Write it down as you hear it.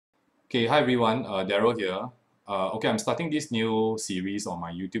Okay, hi everyone, Daryl here. Okay, I'm starting this new series on my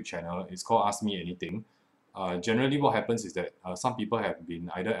YouTube channel. It's called Ask Me Anything. Generally, what happens is that some people have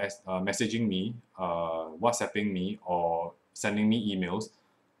been either messaging me, WhatsApping me, or sending me emails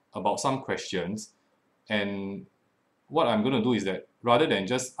about some questions. And what I'm going to do is that rather than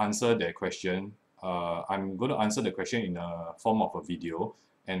just answer their question, I'm going to answer the question in a form of a video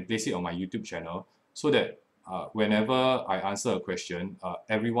and place it on my YouTube channel so that whenever I answer a question,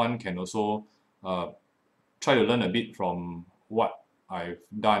 everyone can also uh, try to learn a bit from what I've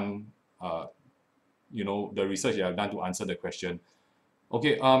done, the research that I've done to answer the question.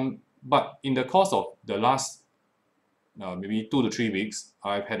 Okay, but in the course of the last maybe 2 to 3 weeks,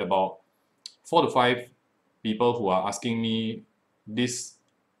 I've had about 4 to 5 people who are asking me this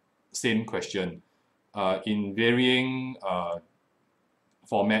same question in varying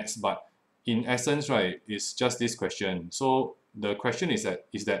formats, but in essence, right, it's just this question. So the question is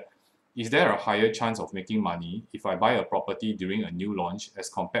there a higher chance of making money if I buy a property during a new launch as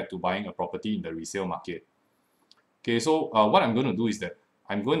compared to buying a property in the resale market? Okay, so what I'm going to do is that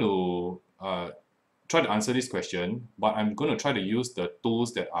I'm going to try to answer this question, but I'm going to try to use the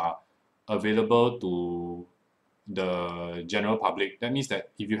tools that are available to the general public. That means that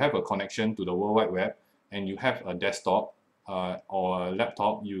if you have a connection to the World Wide Web and you have a desktop or a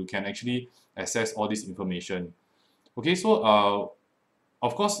laptop, you can actually access all this information. Okay, so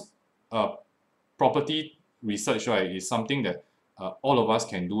of course, property research, right, is something that all of us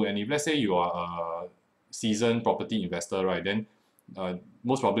can do. And if let's say you are a seasoned property investor, right, then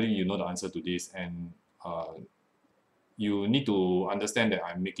most probably you know the answer to this, and you need to understand that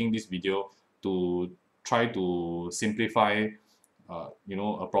I'm making this video to try to simplify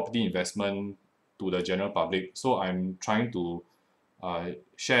a property investment to the general public. So I'm trying to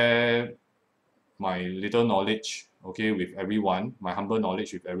share my little knowledge, okay, with everyone, my humble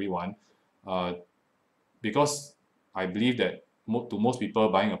knowledge with everyone, uh, because I believe that to most people,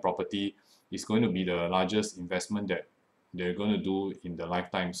 buying a property is going to be the largest investment that they're going to do in their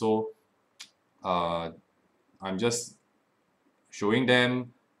lifetime. So uh, I'm just showing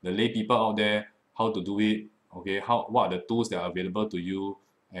them, the lay people out there, how to do it, okay, what are the tools that are available to you,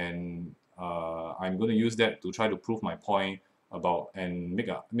 and I'm going to use that to try to prove my point about and make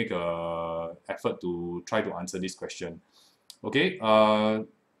a effort to try to answer this question. Okay,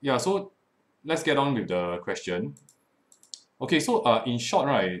 yeah, so let's get on with the question. Okay, so in short,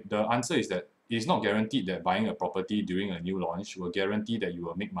 right, the answer is that it's not guaranteed that buying a property during a new launch will guarantee that you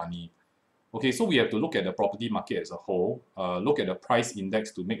will make money. Okay, so we have to look at the property market as a whole, look at the price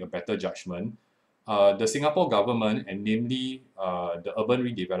index to make a better judgment. The Singapore government, and namely the Urban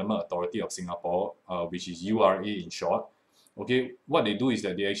Redevelopment Authority of Singapore, which is URA in short, okay, what they do is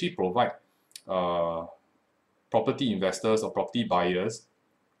that they actually provide uh, property investors or property buyers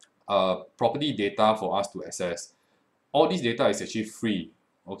property data for us to access. All this data is actually free,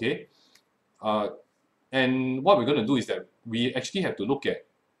 okay? Uh, and what we're going to do is that we actually have to look at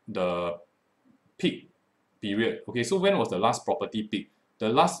the peak period. Okay, so when was the last property peak? The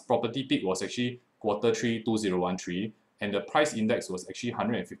last property peak was actually Q3 2013, and the price index was actually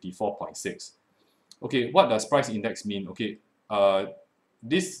 154.6. Okay, what does price index mean? Okay,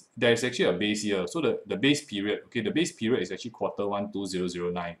 there's actually a base year. So the base period, okay, the base period is actually Q1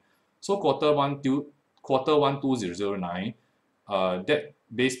 2009. So Q1 2009, that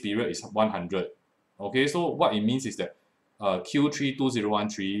base period is 100. Okay, so what it means is that Q3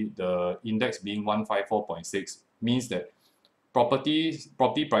 2013, the index being 154.6, means that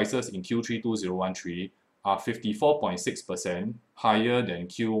property prices in Q3 2013 are 54.6% higher than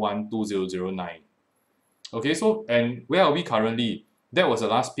Q1 2009. Okay, so and where are we currently? That was the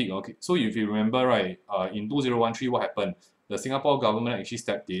last peak. Okay, so if you remember, right, in 2013, what happened? The Singapore government actually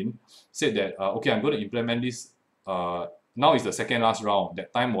stepped in, said that okay, I'm going to implement this. Now is the second last round.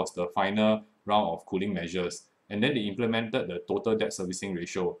 That time was the final round of cooling measures, and then they implemented the total debt servicing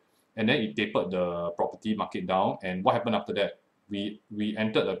ratio, and then it tapered the property market down. And what happened after that? We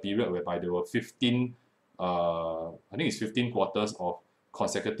entered a period whereby there were 15, I think it's 15 quarters of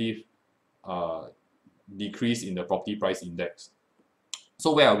consecutive uh, decrease in the property price index.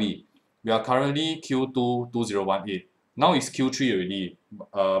 So where are we? We are currently Q2 2018. Now it's Q3 already,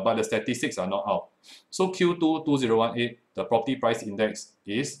 but the statistics are not out. So Q2 2018, the property price index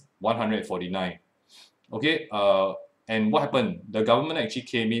is 149. Okay, and what happened? The government actually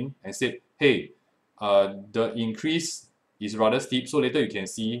came in and said, hey, the increase is rather steep. So later you can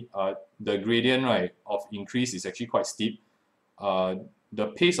see the gradient, right, of increase is actually quite steep. The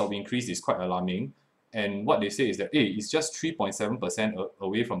pace of increase is quite alarming. And what they say is that, hey, it's just 3.7%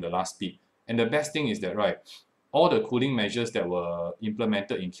 away from the last peak. And the best thing is that, right, all the cooling measures that were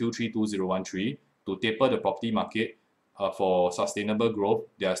implemented in Q3 2013 to taper the property market for sustainable growth,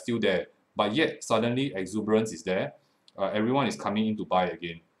 they are still there. But yet, suddenly exuberance is there. Everyone is coming in to buy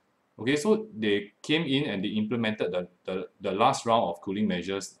again. Okay, so they came in and they implemented the last round of cooling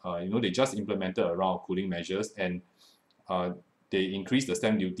measures. They just implemented a round of cooling measures, and they increased the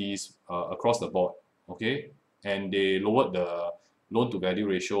stamp duties across the board. Okay, and they lowered the loan to value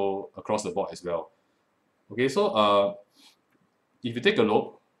ratio across the board as well. Okay, so if you take a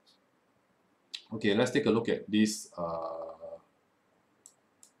look, okay, let's take a look at this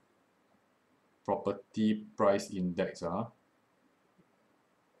property price index.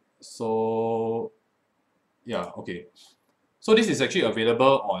 So yeah, okay. So this is actually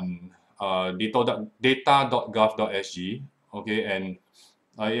available on data.gov.sg. Okay, and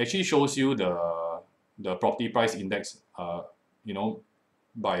it actually shows you the property price index,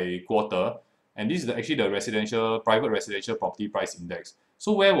 by quarter. And this is actually the private residential property price index.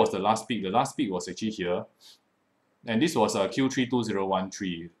 So where was the last peak? The last peak was actually here, and this was Q3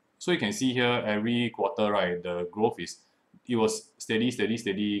 2013. So you can see here every quarter, right? The growth it was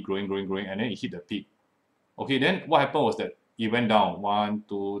steady, growing, and then it hit the peak. Okay, then what happened was that it went down 1,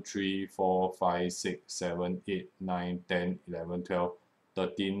 2, 3, 4, 5, 6, 7, 8, 9, 10, 11, 12,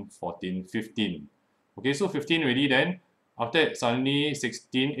 13, 14, 15. Okay, so 15 already, then after that suddenly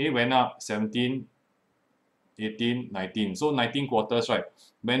 16, it went up, 17, 18, 19. So 19 quarters, right,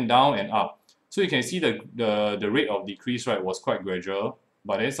 went down and up. So you can see the rate of decrease, right, was quite gradual.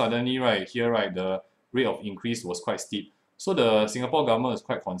 But then suddenly, right, here, right, the rate of increase was quite steep. So the Singapore government is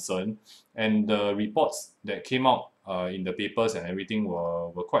quite concerned, and the reports that came out in the papers and everything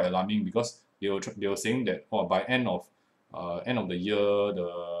were quite alarming, because they were saying that by end of the year,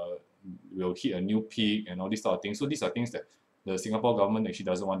 we'll hit a new peak and all these sort of things. So these are things that the Singapore government actually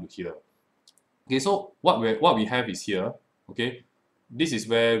doesn't want to hear. Okay, so what we have is here. Okay, this is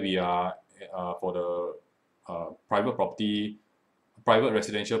where we are for the private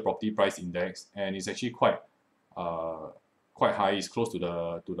residential property price index, and it's actually quite high. It's close to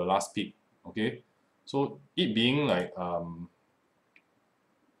the last peak. Okay, so it being like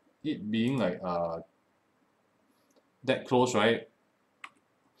that close, right,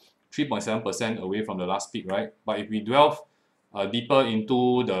 3.7% away from the last peak, right? But if we delve deeper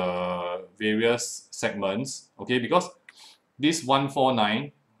into the various segments, okay, because this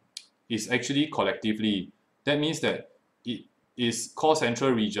 149 is actually collectively, that means that it is core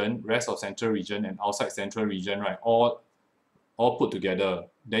central region, rest of central region, and outside central region, right, all put together,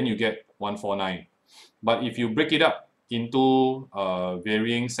 then you get 149. But if you break it up into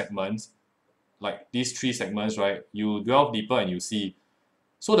varying segments, like these three segments, right, you delve deeper and you see.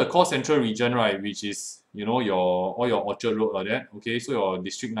 So the core central region, right, which is, all your Orchard Road like that, okay, so your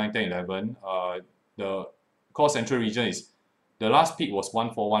District 9, 10, 11, the core central region is, the last peak was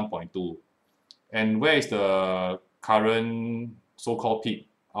 141.2. And where is the current so-called peak?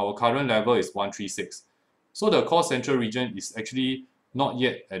 Our current level is 136. So the core central region is actually not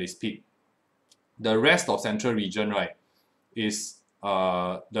yet at its peak. The rest of central region, right, is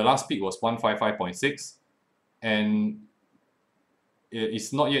the last peak was 155.6, and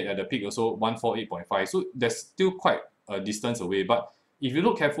it's not yet at the peak, also 148.5. So there's still quite a distance away. But if you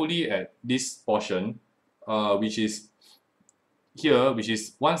look carefully at this portion, which is here, which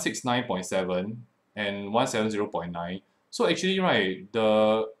is 169.7 and 170.9. So actually, right,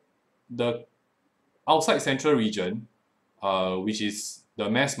 the outside central region, which is the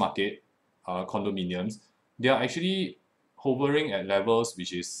mass market condominiums, they are actually hovering at levels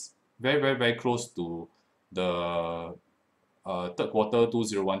which is very close to the third quarter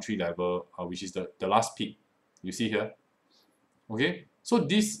 2013 level, which is the last peak you see here. Okay, so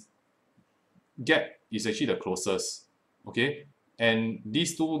this gap is actually the closest. Okay, and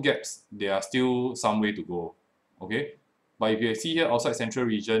these two gaps, they are still some way to go. Okay, but if you see here, outside central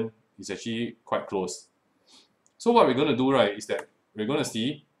region is actually quite close. So what we're going to do, right, is that we're going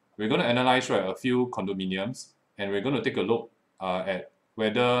to analyze, right, a few condominiums, and we're going to take a look at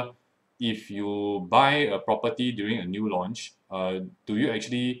whether, if you buy a property during a new launch, do you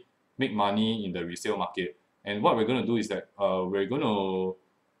actually make money in the resale market? And what we're going to do is that we're going to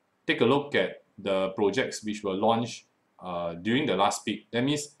take a look at the projects which were launched during the last peak. That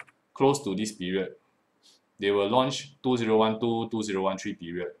means close to this period. They were launched 2012-2013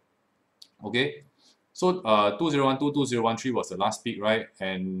 period. Okay, so 2012-2013 was the last peak, right?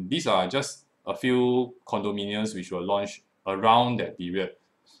 And these are just a few condominiums which were launched around that period.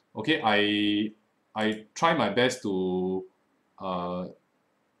 Okay, I try my best to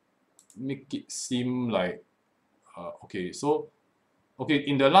make it seem like okay. So Okay,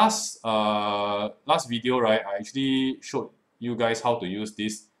 in the last video, right, I actually showed you guys how to use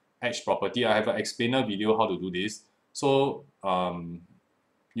this edge property. I have an explainer video how to do this. So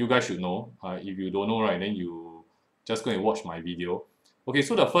you guys should know. If you don't know, right, then you just go and watch my video. Okay,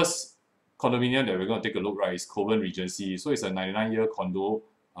 so the first condominium that we're going to take a look, right, is Coven Regency. So it's a 99-year condo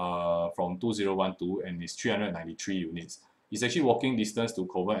from 2012 and it's 393 units. It's actually walking distance to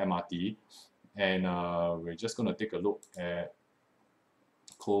Coven MRT. And we're just going to take a look at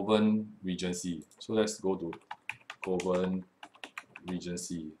Coven Regency. So let's go to Coven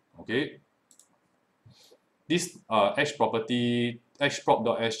Regency. Okay. This edgeprop.sg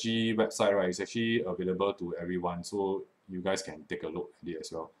website, right, is actually available to everyone. So you guys can take a look at it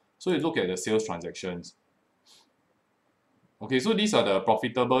as well. So you look at the sales transactions. Okay, so these are the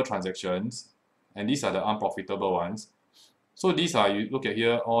profitable transactions and these are the unprofitable ones. So these are, you look at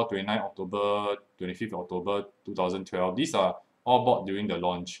here, all 29 October, 25th October 2012. These are all bought during the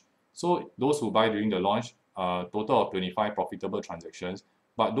launch. So those who buy during the launch, total of 25 profitable transactions.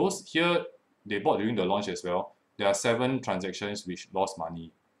 But those here, they bought during the launch as well. There are 7 transactions which lost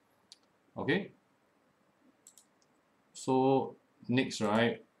money. Okay. So next,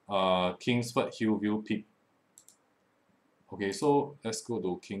 right, Kingsford Hillview Peak. Okay, so let's go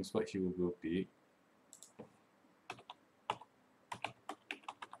to Kingsford Hillview Peak.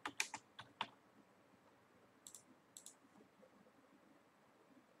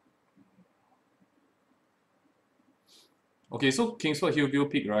 Okay, so Kingsford Hillview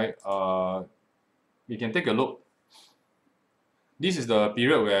Peak, right? You can take a look. This is the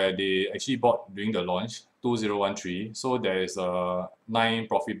period where they actually bought during the launch, 2013. So there is 9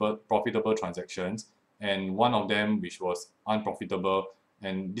 profitable transactions, and one of them which was unprofitable.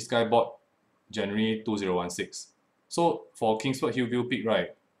 And this guy bought January 2016. So for Kingsford Hillview Peak,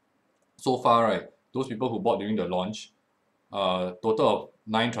 right? So far, right, those people who bought during the launch, total of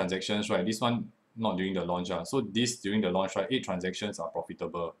 9 transactions, right? This one not during the launch, so this during the launch, right, 8 transactions are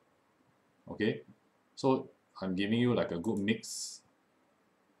profitable. Okay, so I'm giving you like a good mix.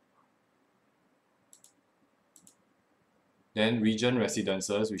 Then Regent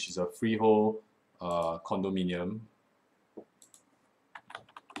Residences, which is a freehold condominium.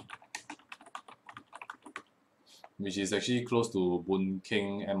 Which is actually close to Boon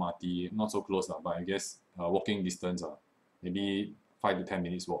Keng MRT, not so close, but I guess walking distance, maybe 5 to 10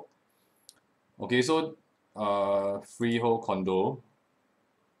 minutes walk. Okay, so freehold condo.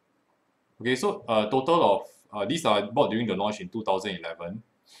 Okay, so total of these are bought during the launch in 2011.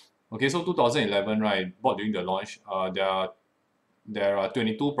 Okay, so 2011, right, bought during the launch. There are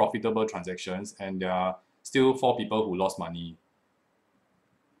 22 profitable transactions and there are still 4 people who lost money.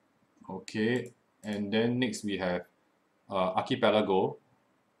 Okay, and then next we have Archipelago.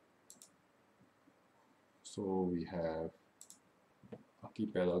 So we have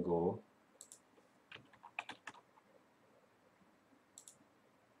Archipelago.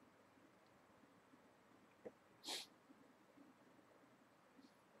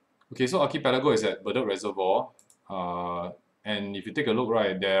 Okay, so Archipelago is at Bedok Reservoir. And if you take a look,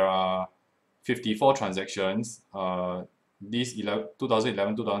 right, there are 54 transactions. These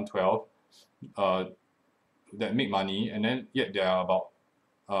 2011, 2012 that make money, and then yet there are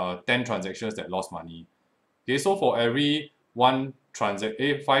about 10 transactions that lost money. Okay, so for every 5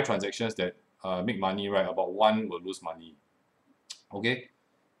 transactions that make money, right, about 1 will lose money. Okay,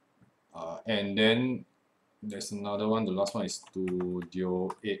 and then there's another one. The last one is Studio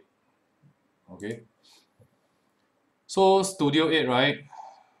 8. Okay, so Studio 8, right?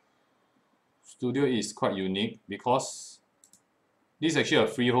 Studio 8 is quite unique because this is actually a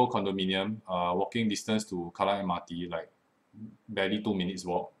freehold condominium, walking distance to Kallang MRT, like barely 2 minutes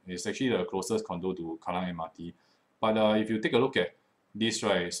walk. It's actually the closest condo to Kallang MRT. But if you take a look at this,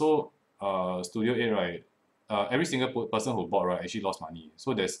 right, so Studio 8, right, every single person who bought, right, actually lost money.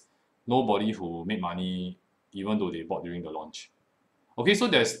 So there's nobody who made money even though they bought during the launch. Okay, so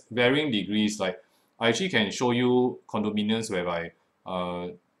there's varying degrees. Like I actually can show you condominiums whereby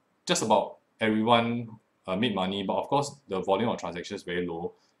just about everyone made money, but of course the volume of transactions is very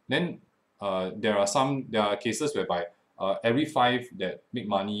low. Then there are cases whereby every 5 that make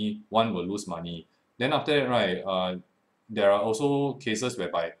money, 1 will lose money. Then after that, right, there are also cases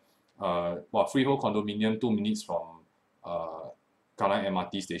whereby freehold condominium 2 minutes from Kallang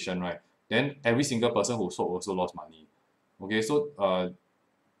MRT station, right? Then every single person who sold also lost money. Okay, so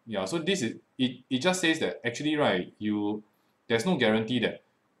yeah, so this is it just says that actually, right, there's no guarantee that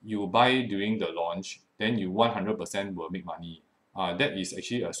you buy during the launch, then you 100% will make money. That is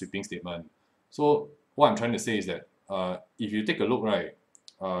actually a sweeping statement. So what I'm trying to say is that if you take a look, right,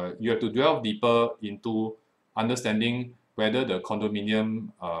 you have to delve deeper into understanding whether the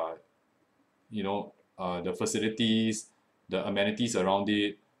condominium, the facilities, the amenities around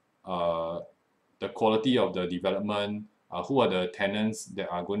it, the quality of the development, who are the tenants that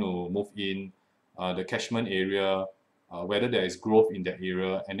are going to move in, the catchment area, whether there is growth in that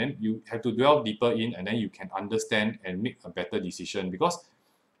area, and then you have to delve deeper in, and then you can understand and make a better decision. Because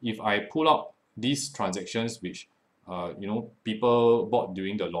if I pull out these transactions which people bought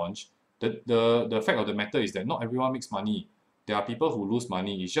during the launch, the fact of the matter is that not everyone makes money. There are people who lose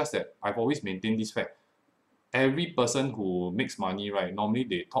money. It's just that I've always maintained this fact. Every person who makes money, right, normally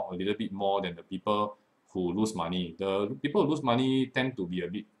they talk a little bit more than the people who lose money. The people who lose money tend to be a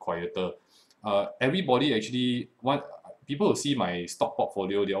bit quieter. Everybody actually people who see my stock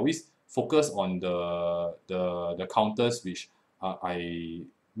portfolio, they always focus on the counters which I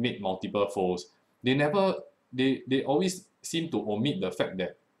made multiple folds. They always seem to omit the fact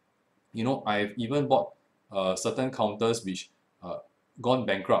that I've even bought certain counters which gone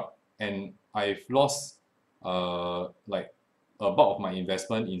bankrupt, and I've lost like a bulk of my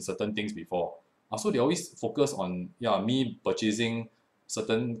investment in certain things before. So they always focus on me purchasing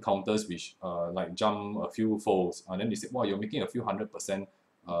certain counters which like jump a few folds, and then they say, wow, you're making a few 100%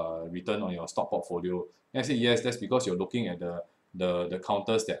 return on your stock portfolio. And I say, yes, that's because you're looking at the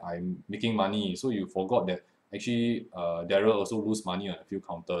counters that I'm making money. So you forgot that actually Daryl also lose money on a few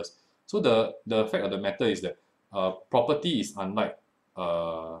counters. So the fact of the matter is that property is unlike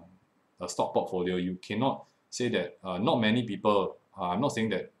a stock portfolio. You cannot say that not many people, I'm not saying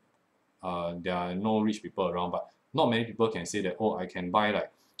that there are no rich people around, but not many people can say that, oh, I can buy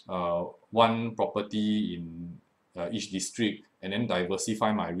like one property in each district and then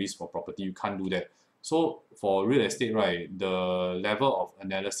diversify my risk for property. You can't do that. So for real estate, right, the level of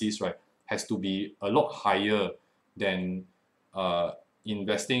analysis, right, has to be a lot higher than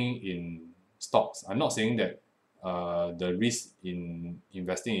investing in stocks. I'm not saying that the risk in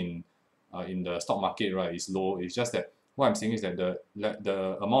investing in the stock market, right, is low. It's just that what I'm saying is that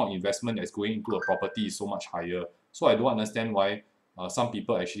the amount of investment that's going into a property is so much higher. So I don't understand why some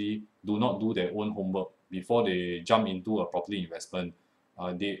people actually do not do their own homework before they jump into a property investment.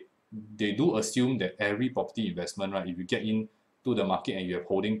 They do assume that every property investment, right, if you get into the market and you have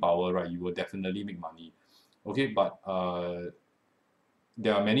holding power, right, you will definitely make money. Okay, but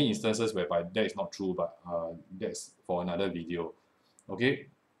there are many instances whereby that is not true, but that's for another video. Okay,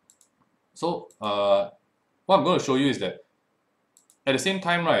 so what I'm going to show you is that at the same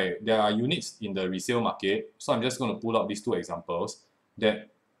time, right, there are units in the resale market. So I'm just going to pull out these two examples that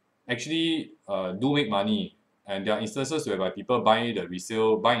actually do make money. And there are instances whereby people buy in the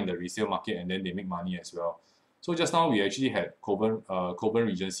resale market, and then they make money as well. So just now we actually had Coburn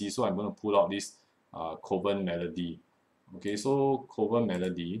Regency. So I'm going to pull out this Coburn Melody. Okay, so Coburn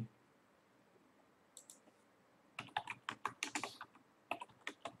Melody.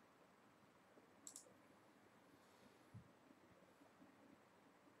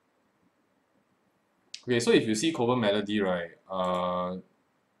 Okay, so if you see Coburn Melody, right,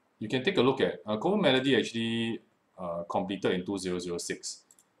 you can take a look at Coburn Melody actually completed in 2006.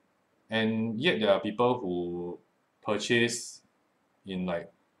 And yet there are people who purchase in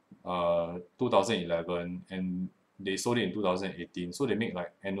like 2011 and they sold it in 2018. So they make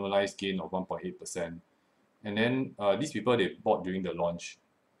like annualized gain of 1.8%. And then these people, they bought during the launch.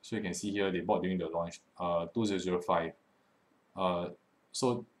 So you can see here, they bought during the launch 2005.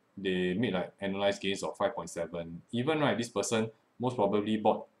 So they made like annualized gains of 5.7. Even right, this person most probably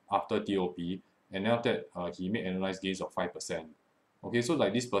bought after TOP, and then after that he made annualized gains of 5%. Okay, so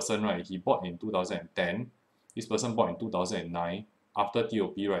like this person, right, he bought in 2010. This person bought in 2009. After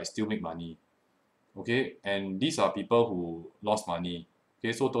TOP, right, still make money. Okay, and these are people who lost money.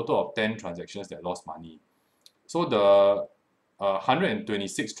 Okay, so total of 10 transactions that lost money. So the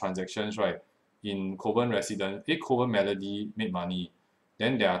 126 transactions, right, in Coburn Coburn Melody made money.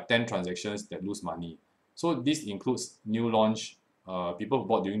 Then there are 10 transactions that lose money. So this includes new launch, people who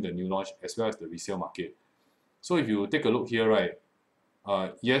bought during the new launch, as well as the resale market. So if you take a look here, right,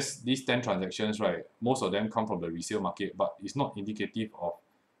 yes, these 10 transactions, right, most of them come from the resale market, but it's not indicative of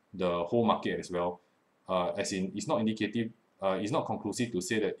the whole market as well. As in, it's not indicative, it's not conclusive to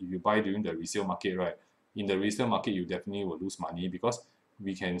say that if you buy during the resale market, right, in the resale market, you definitely will lose money, because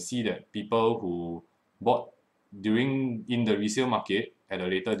we can see that people who bought in the resale market at a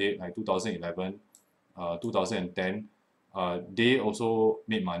later date, like 2011, 2010, they also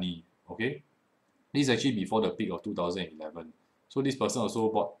made money. Okay, this is actually before the peak of 2011. So this person also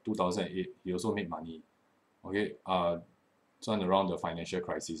bought 2008. He also made money. Okay, turned around the financial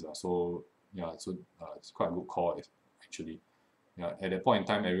crisis. So yeah, it's quite a good call actually. Yeah, at that point in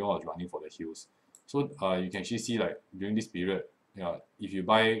time, everyone was running for the hills. So you can actually see like during this period, yeah, if you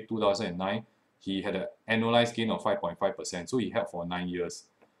buy 2009, he had an annualized gain of 5.5%. So he held for 9 years.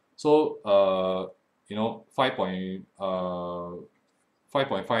 So you know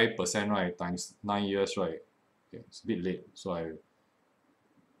 5.5%, right, times 9 years, right? Okay, it's a bit late. So I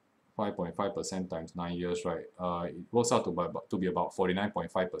 5.5% times 9 years, right? It works out to be about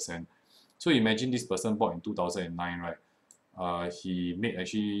 49.5%. So imagine this person bought in 2009, right? He made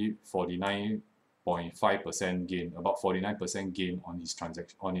actually 49.5% gain, about 49% gain on his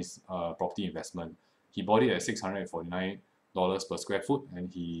transaction, on his property investment. He bought it at $649 per square foot,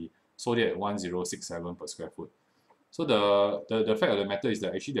 and he sold it at 1067 per square foot. So the fact of the matter is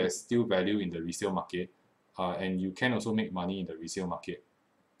that actually there's still value in the resale market, and you can also make money in the resale market.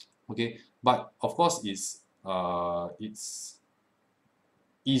 Okay, but of course it's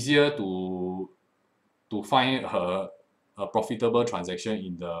easier to find a profitable transaction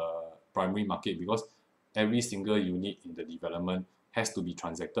in the primary market, because every single unit in the development has to be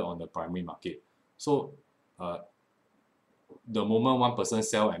transacted on the primary market. So the moment one person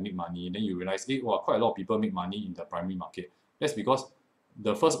sell and make money, then you realize, hey, wow, quite a lot of people make money in the primary market. That's because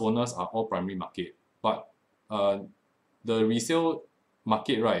the first owners are all primary market, but the resale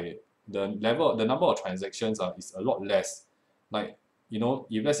market, right, the number of transactions is a lot less. Like, you know,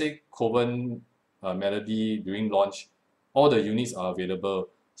 if let's say Coven Melody during launch, all the units are available,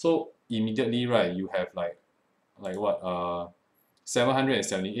 so immediately, right, you have like what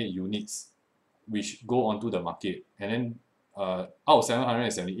 778 units which go onto the market, and then out of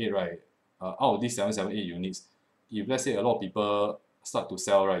 778, right, out of these 778 units, if let's say a lot of people start to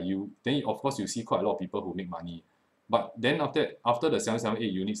sell, right, then of course you see quite a lot of people who make money. But then after the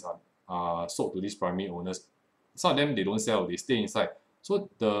 778 units are sold to these primary owners, some of them they don't sell, they stay inside. So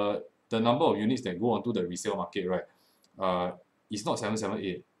the number of units that go onto the resale market, right, is not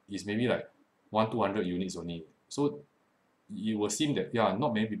 778, it's maybe like 200 units only. So it will seem that, yeah,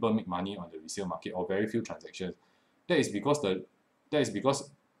 not many people make money on the resale market, or very few transactions. That is because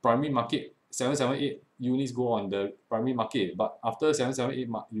primary market 778 units go on the primary market, but after 778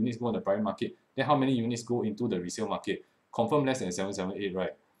 units go on the primary market, then how many units go into the resale market? Confirm less than 778,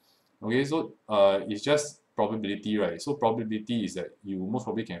 right? Okay, so it's just probability, right? So probability is that you most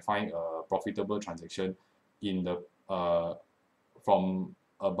probably can find a profitable transaction in the from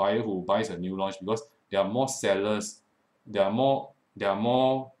a buyer who buys a new launch, because there are more sellers, there are more,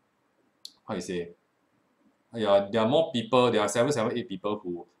 how you say, yeah, there are more people, there are 778 people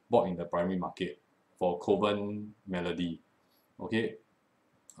who bought in the primary market for Coven Melody. Okay,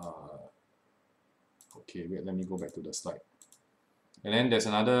 okay, wait, let me go back to the slide. And then there's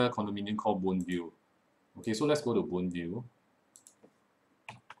another condominium called Boonview. Okay, so let's go to Boonview.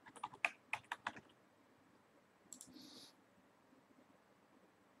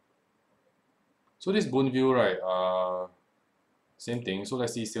 So this Boonview, right, same thing. So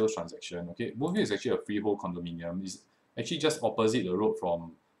let's see sales transaction. Okay, Boonview is actually a freehold condominium. It's actually just opposite the road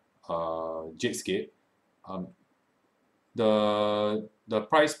from Jadescape. The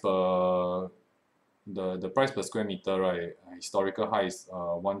price per the price per square meter, right, historical high is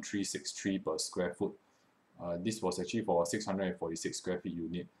 1363 per square foot. This was actually for a 646 square feet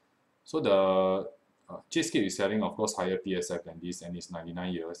unit. So the Jadescape is selling, of course, higher PSF than this, and it's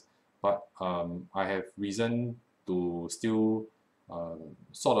 99 years. But I have reason to still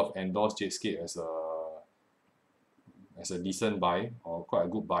sort of endorse Jadescape as a decent buy, or quite a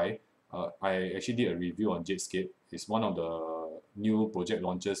good buy. I actually did a review on Jadescape. It's one of the new project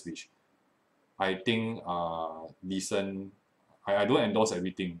launches which I think are decent. I don't endorse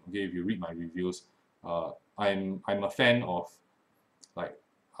everything. Okay, if you read my reviews, I'm a fan of like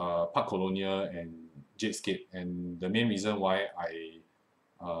Park Colonial and Jadescape, and the main reason why I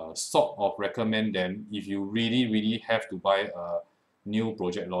sort of recommend them, if you really have to buy a new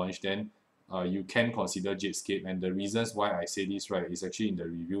project launch, then you can consider Jadescape. And the reasons why I say this, right, is actually in the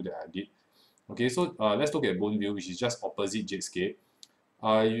review that I did. Okay, so let's look at Boonview, which is just opposite Jadescape.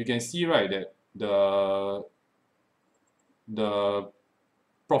 You can see, right, that the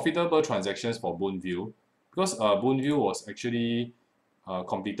profitable transactions for Boonview, because Boonview was actually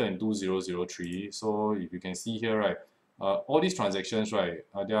completed in 2003. So if you can see here, right, all these transactions, right,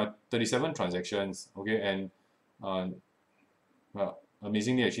 there are 37 transactions. Okay, and well,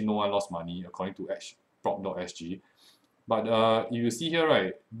 amazingly, actually no one lost money according to prop.sg. But if you see here,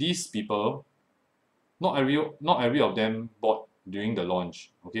 right, these people, not every of them bought during the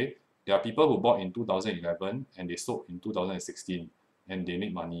launch. Okay, there are people who bought in 2011 and they sold in 2016 and they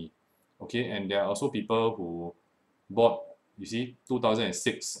made money. Okay, and there are also people who bought, you see,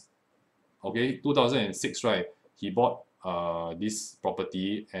 2006. Okay, 2006, right, he bought this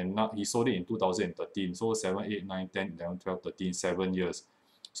property, and now he sold it in 2013. So 7, 8, 9, 10, 11, 12, 13, 7 years.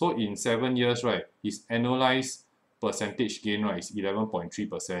 So in 7 years, right, his annualized percentage gain, right, is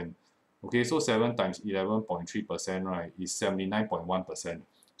 11.3%. Okay, so 7 times 11.3%, right, is 79.1%.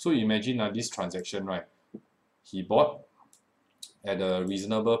 So imagine this transaction, right, he bought at a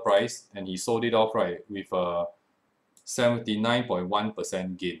reasonable price and he sold it off, right, with a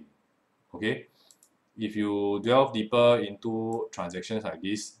 79.1% gain. Okay, if you delve deeper into transactions like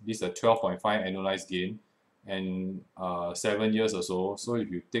this is a 12.5 annualized gain, and 7 years or so. So if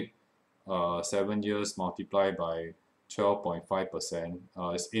you take 7 years multiplied by 12.5%,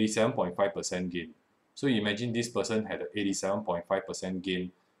 it's 87.5% gain. So imagine this person had an 87.5%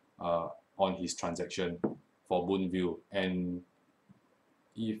 gain on his transaction for Boonville, and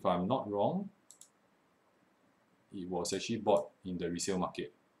if I'm not wrong, it was actually bought in the resale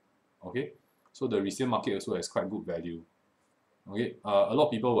market. Okay, so the resale market also has quite good value. Okay, a lot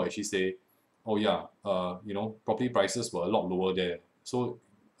of people will actually say, oh yeah, you know, property prices were a lot lower there, so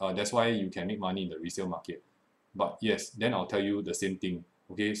that's why you can make money in the resale market. But yes, then I'll tell you the same thing.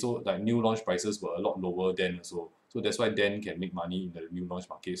 Okay, so like new launch prices were a lot lower then also, so that's why then can make money in the new launch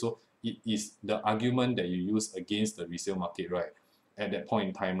market. So it is the argument that you use against the resale market, right? At that point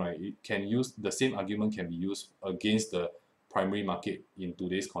in time, right, it can use the same argument can be used against the primary market in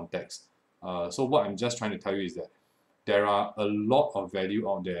today's context. So what I'm just trying to tell you is that there are a lot of value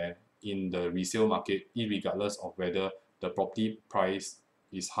out there in the resale market, irregardless of whether the property price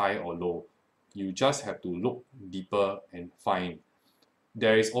is high or low. You just have to look deeper and find.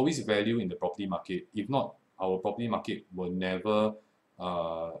 There is always value in the property market. If not, our property market will never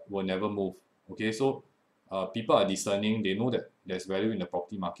move. Okay, so people are discerning. They know that there's value in the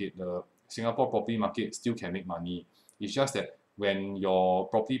property market. The Singapore property market still can make money. It's just that when your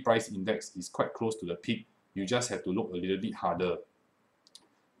property price index is quite close to the peak, you just have to look a little bit harder.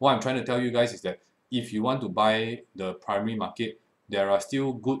 What I'm trying to tell you guys is that if you want to buy the primary market, there are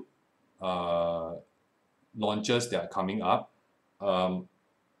still good launches that are coming up. I'm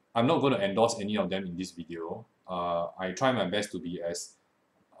not going to endorse any of them in this video. I try my best to be as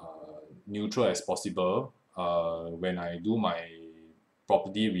neutral as possible when I do my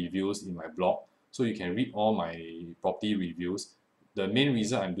property reviews in my blog. So you can read all my property reviews. The main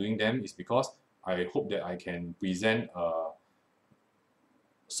reason I'm doing them is because I hope that I can present a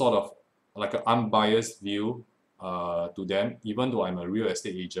sort of like an unbiased view to them, even though I'm a real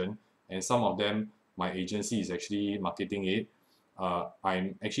estate agent and some of them, my agency is actually marketing it.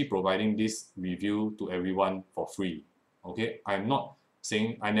 I'm actually providing this review to everyone for free. Okay, I'm not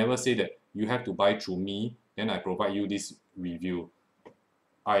saying, I never say that you have to buy through me, then I provide you this review.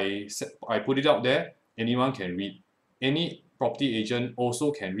 I put it out there, anyone can read. Any property agent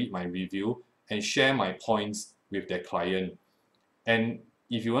also can read my review and share my points with their client. And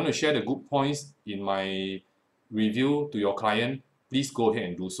if you want to share the good points in my review to your client, please go ahead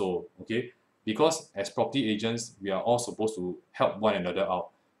and do so. Okay, because as property agents, we are all supposed to help one another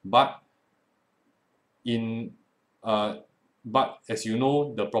out. But as you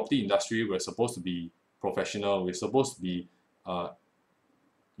know, the property industry, we're supposed to be professional. We're supposed to be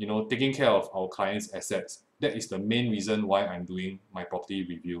taking care of our clients' assets. That is the main reason why I'm doing my property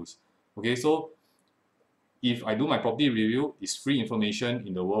reviews. Okay, so if I do my property review, it's free information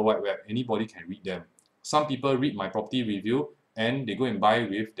in the World Wide Web. Anybody can read them. Some people read my property review and they go and buy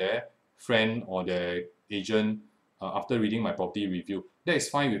with their friend or their agent after reading my property review. That is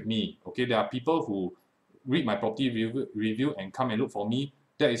fine with me. Okay, there are people who read my property review and come and look for me.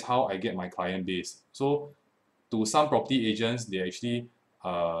 That is how I get my client base. So to some property agents, they actually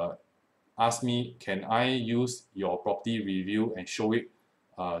ask me, can I use your property review and show it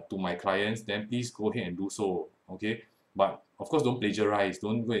to my clients? Then please go ahead and do so. Okay, but of course don't plagiarize.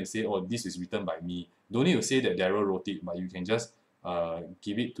 Don't go and say, oh, this is written by me. Don't need to say that Daryl wrote it, but you can just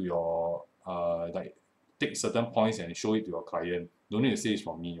give it to your like take certain points and show it to your client. Don't need to say it's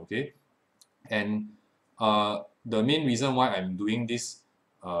from me. Okay, and the main reason why I'm doing this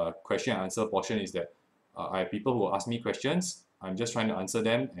question and answer portion is that I have people who ask me questions. I'm just trying to answer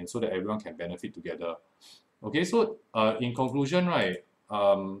them, and so that everyone can benefit together. Okay, so in conclusion, right,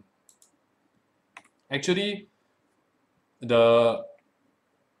 actually, the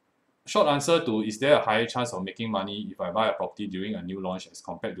short answer to is there a higher chance of making money if I buy a property during a new launch as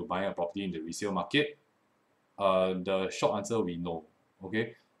compared to buying a property in the resale market? The short answer will be no.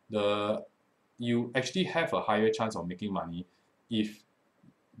 Okay, you actually have a higher chance of making money if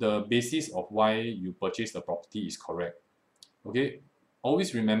the basis of why you purchase the property is correct. Okay,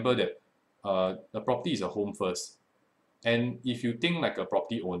 always remember that the property is a home first, and if you think like a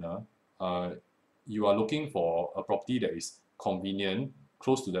property owner, you are looking for a property that is convenient,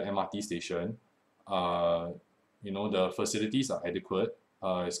 close to the MRT station, the facilities are adequate,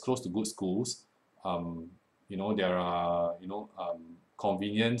 it's close to good schools, there are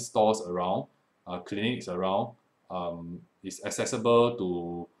convenience stores around, clinics around, it's accessible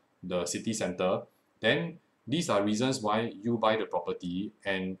to the city center, then these are reasons why you buy the property,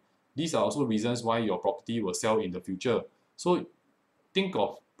 and these are also reasons why your property will sell in the future. So think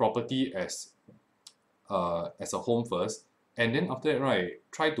of property as a home first, and then after that, right,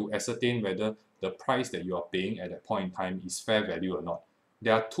 try to ascertain whether the price that you are paying at that point in time is fair value or not.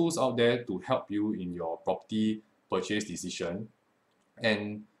 There are tools out there to help you in your property purchase decision,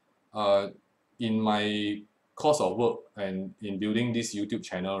 and uh, in my course of work and in building this YouTube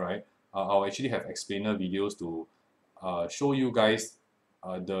channel, right, I'll actually have explainer videos to show you guys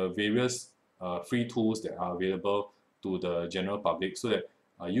the various free tools that are available to the general public, so that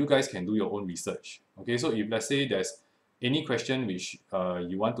you guys can do your own research. Okay, so if let's say there's any question which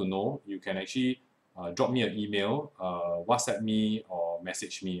you want to know, you can actually drop me an email, WhatsApp me, or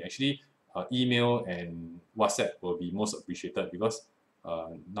message me. Actually, email and WhatsApp will be most appreciated, because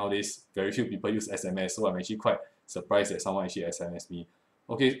nowadays very few people use SMS, so I'm actually quite surprised that someone actually SMS me.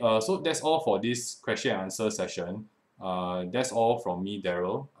 Okay, so that's all for this question and answer session. That's all from me,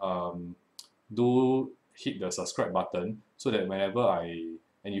 Daryl. Do hit the subscribe button, so that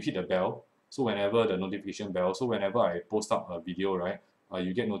and you hit the bell, so whenever the notification bell, so whenever I post up a video, right,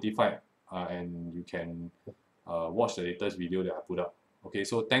 you get notified, and you can watch the latest video that I put up. Okay,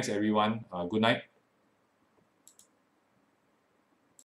 so thanks everyone. Good night.